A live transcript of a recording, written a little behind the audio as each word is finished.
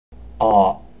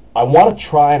Uh, I want to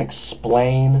try and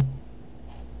explain.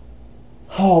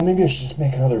 Oh, maybe I should just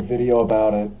make another video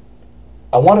about it.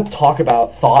 I want to talk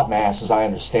about thought mass as I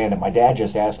understand it. My dad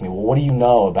just asked me, well, what do you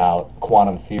know about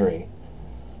quantum theory?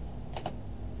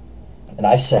 And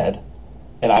I said,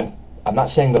 and I'm not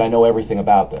saying that I know everything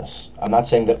about this. I'm not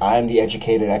saying that I'm the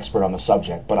educated expert on the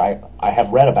subject, but I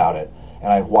have read about it,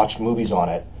 and I've watched movies on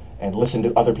it, and listened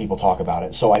to other people talk about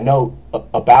it. So I know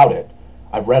about it.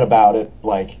 I've read about it,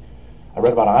 like, I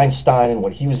read about Einstein and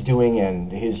what he was doing and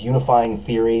his unifying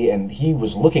theory, and he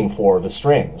was looking for the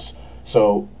strings.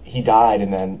 So he died,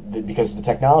 and then because the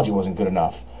technology wasn't good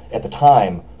enough at the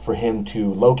time for him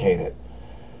to locate it.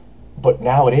 But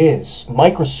now it is.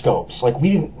 Microscopes,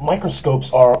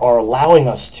 microscopes are allowing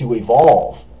us to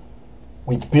evolve.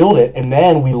 We build it, and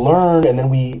then we learn, and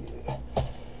then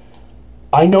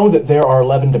I know that there are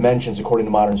 11 dimensions according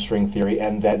to modern string theory,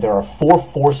 and that there are 4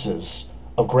 forces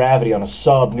of gravity on a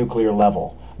sub-nuclear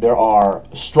level. There are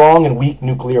strong and weak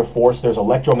nuclear force, there's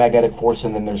electromagnetic force,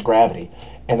 and then there's gravity.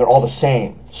 And they're all the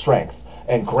same strength.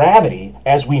 And gravity,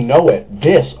 as we know it,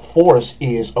 this force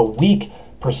is a weak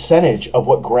percentage of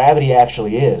what gravity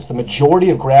actually is. The majority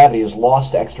of gravity is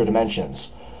lost to extra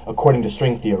dimensions, according to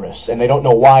string theorists. And they don't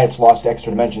know why it's lost to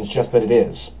extra dimensions, just that it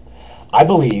is. I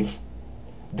believe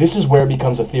this is where it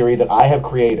becomes a theory that I have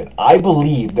created. I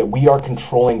believe that we are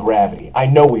controlling gravity. I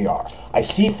know we are. I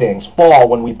see things fall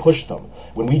when we push them.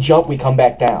 When we jump, we come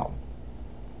back down.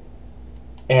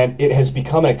 And it has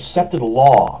become an accepted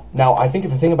law. Now, I think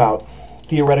the thing about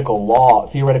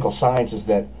theoretical science is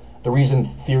that the reason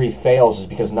theory fails is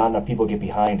because not enough people get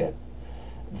behind it.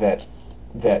 That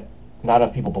not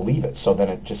enough people believe it, so then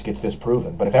it just gets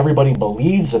disproven. But if everybody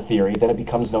believes a theory, then it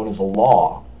becomes known as a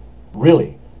law.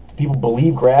 Really. People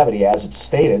believe gravity as it's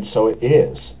stated, so it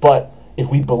is. But if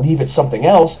we believe it's something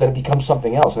else, then it becomes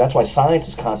something else. And that's why science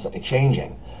is constantly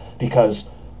changing, because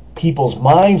people's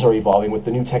minds are evolving with the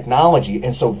new technology,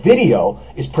 and so video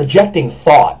is projecting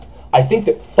thought. I think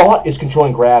that thought is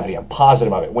controlling gravity. I'm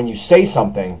positive of it. When you say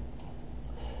something,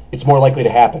 it's more likely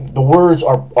to happen. The words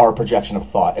are a projection of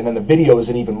thought, and then the video is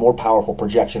an even more powerful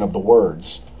projection of the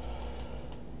words.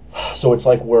 So it's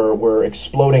like we're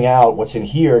exploding out what's in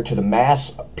here to the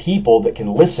mass people that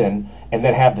can listen and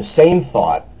then have the same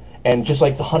thought. And just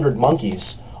like the 100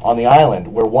 monkeys on the island,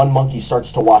 where one monkey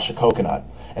starts to wash a coconut,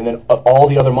 and then all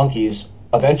the other monkeys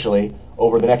eventually,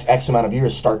 over the next X amount of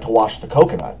years, start to wash the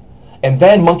coconut. And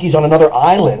then monkeys on another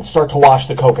island start to wash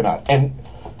the coconut. And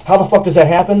how the fuck does that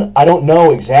happen? I don't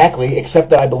know exactly, except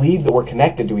that I believe that we're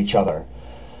connected to each other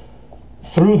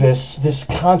through this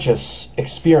conscious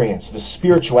experience, the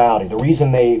spirituality. The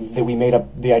reason that we made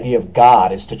up the idea of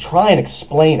God is to try and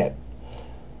explain it.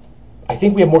 I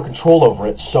think we have more control over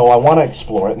it, so I want to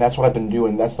explore it, and that's what I've been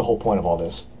doing. That's the whole point of all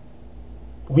this.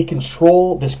 We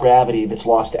control this gravity that's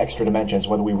lost to extra dimensions,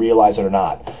 whether we realize it or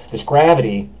not. This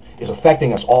gravity is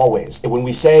affecting us always. And when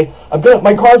we say,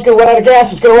 my car's going to run out of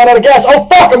gas, it's going to run out of gas, oh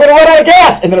fuck, I'm going to run out of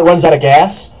gas, and then it runs out of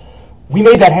gas, we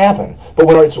made that happen. But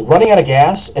when it's running out of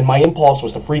gas, and my impulse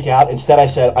was to freak out, instead I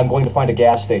said, I'm going to find a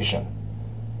gas station.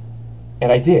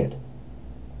 And I did.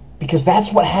 Because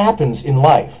that's what happens in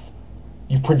life.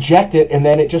 You project it, and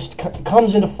then it just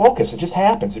comes into focus. It just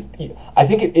happens. I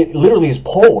think it literally is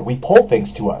pulled. We pull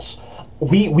things to us.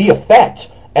 We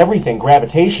affect everything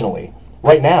gravitationally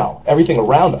right now, everything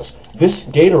around us. This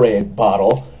Gatorade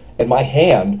bottle and my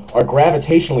hand are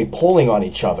gravitationally pulling on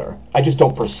each other. I just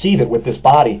don't perceive it with this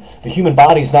body. The human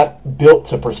body is not built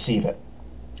to perceive it.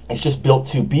 It's just built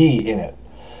to be in it.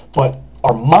 But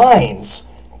our minds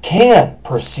can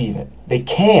perceive it. They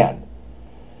can.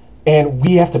 And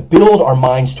we have to build our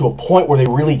minds to a point where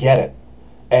they really get it.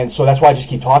 And so that's why I just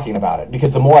keep talking about it.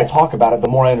 Because the more I talk about it, the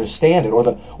more I understand it, or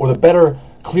the better,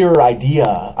 clearer idea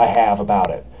I have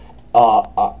about it.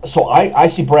 So I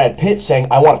see Brad Pitt saying,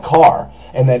 I want a car,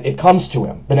 and then it comes to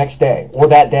him the next day, or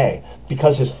that day,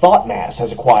 because his thought mass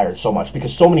has acquired so much,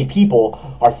 because so many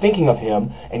people are thinking of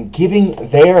him and giving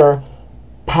their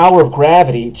power of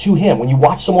gravity to him. When you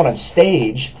watch someone on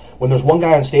stage, when there's one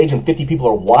guy on stage and 50 people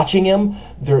are watching him,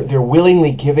 they're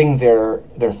willingly giving their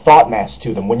thought mass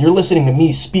to them. When you're listening to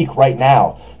me speak right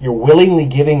now, you're willingly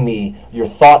giving me your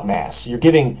thought mass. You're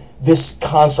giving this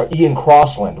construct, Ian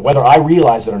Crossland, whether I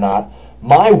realize it or not,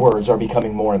 my words are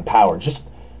becoming more empowered.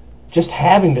 Just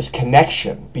having this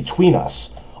connection between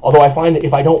us. Although I find that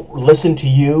if I don't listen to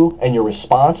you and your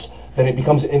response, then it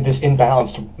becomes this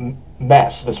imbalanced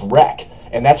mess, this wreck.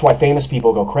 And that's why famous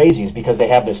people go crazy, is because they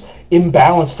have this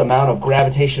imbalanced amount of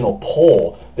gravitational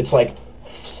pull that's like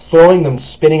throwing them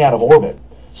spinning out of orbit.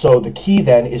 So the key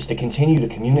then is to continue to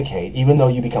communicate, even though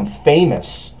you become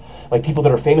famous. Like people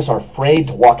that are famous are afraid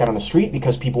to walk out on the street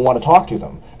because people want to talk to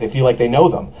them. They feel like they know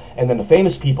them. And then the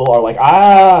famous people are like,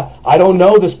 I don't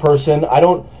know this person.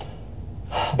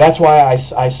 That's why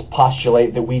I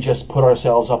postulate that we just put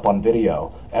ourselves up on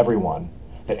video, everyone.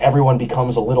 That everyone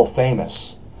becomes a little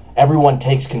famous. Everyone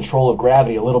takes control of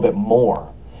gravity a little bit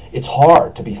more. It's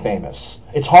hard to be famous.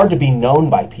 It's hard to be known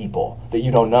by people that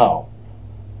you don't know.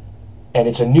 And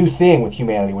it's a new thing with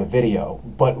humanity, with video.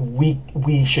 But we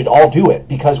should all do it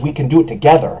because we can do it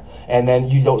together. And then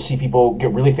you don't see people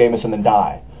get really famous and then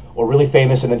die. Or really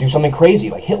famous and then do something crazy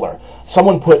like Hitler.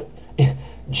 Someone put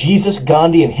Jesus,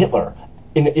 Gandhi, and Hitler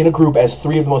in a group as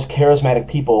three of the most charismatic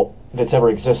people that's ever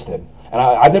existed. And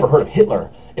I've never heard of Hitler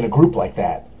in a group like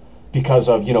that because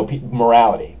of,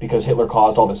 morality, because Hitler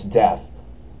caused all this death.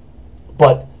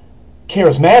 But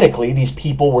charismatically, these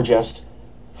people were just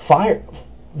fired.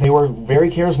 They were very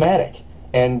charismatic,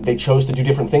 and they chose to do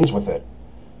different things with it.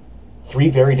 Three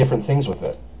very different things with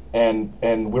it. And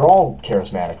we're all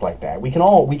charismatic like that. We can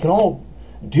all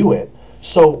do it.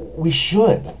 So we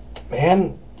should,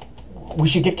 man. We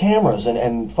should get cameras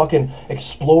and fucking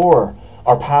explore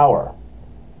our power,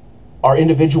 our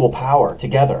individual power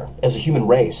together as a human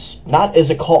race. Not as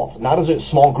a cult, not as a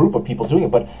small group of people doing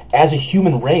it, but as a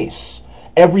human race.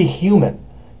 Every human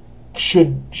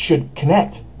should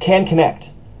connect, can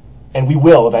connect, and we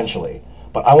will eventually.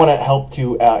 But I want to help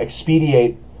to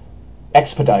expedite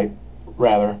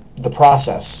the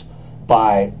process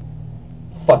by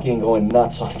fucking going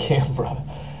nuts on camera.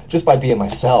 Just by being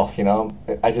myself,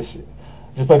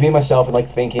 just by being myself and like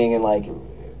thinking and like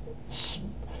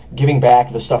giving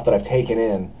back the stuff that I've taken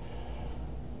in.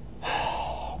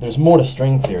 There's more to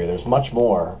string theory. There's much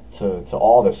more to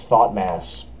all this thought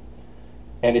mass.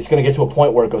 And it's going to get to a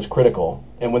point where it goes critical.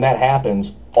 And when that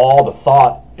happens, all the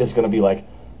thought is going to be like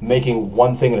making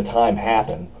one thing at a time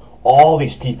happen. All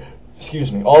these people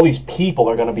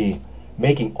are going to be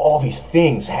making all these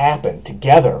things happen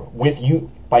together with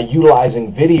you by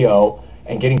utilizing video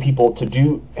and getting people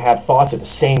to have thoughts at the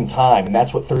same time. And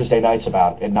that's what Thursday night's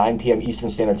about at 9 p.m. Eastern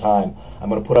Standard Time. I'm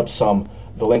going to put up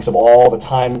the links of all the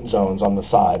time zones on the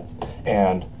side,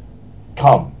 and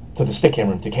come to the Stick Cam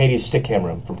Room, to Katie's Stick Cam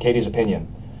Room, from Katie's Opinion.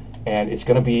 And it's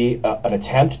going to be an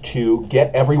attempt to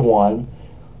get everyone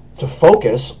to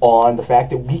focus on the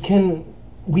fact that we can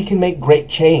make great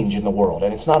change in the world.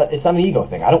 And it's not an ego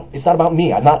thing. It's not about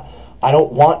me. I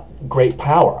don't want great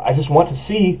power. I just want to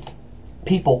see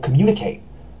people communicate.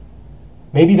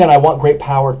 Maybe then I want great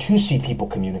power to see people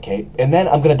communicate, and then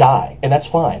I'm going to die, and that's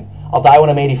fine. I'll die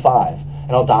when I'm 85,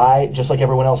 and I'll die just like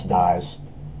everyone else dies.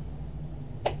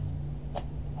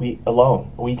 Weak and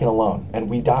alone, and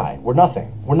we die. We're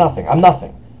nothing. I'm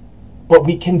nothing. But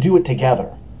we can do it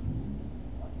together.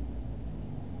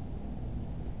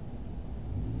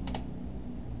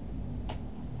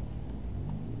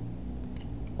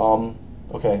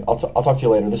 Okay, I'll talk to you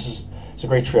later. It's a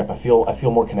great trip. I feel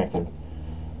more connected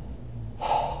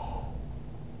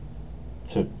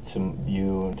to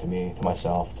you and to me, to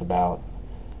myself. It's about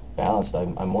balanced.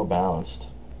 I'm more balanced.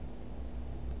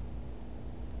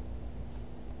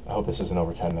 I hope this isn't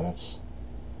over 10 minutes.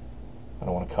 I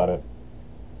don't want to cut it.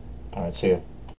 All right, see ya.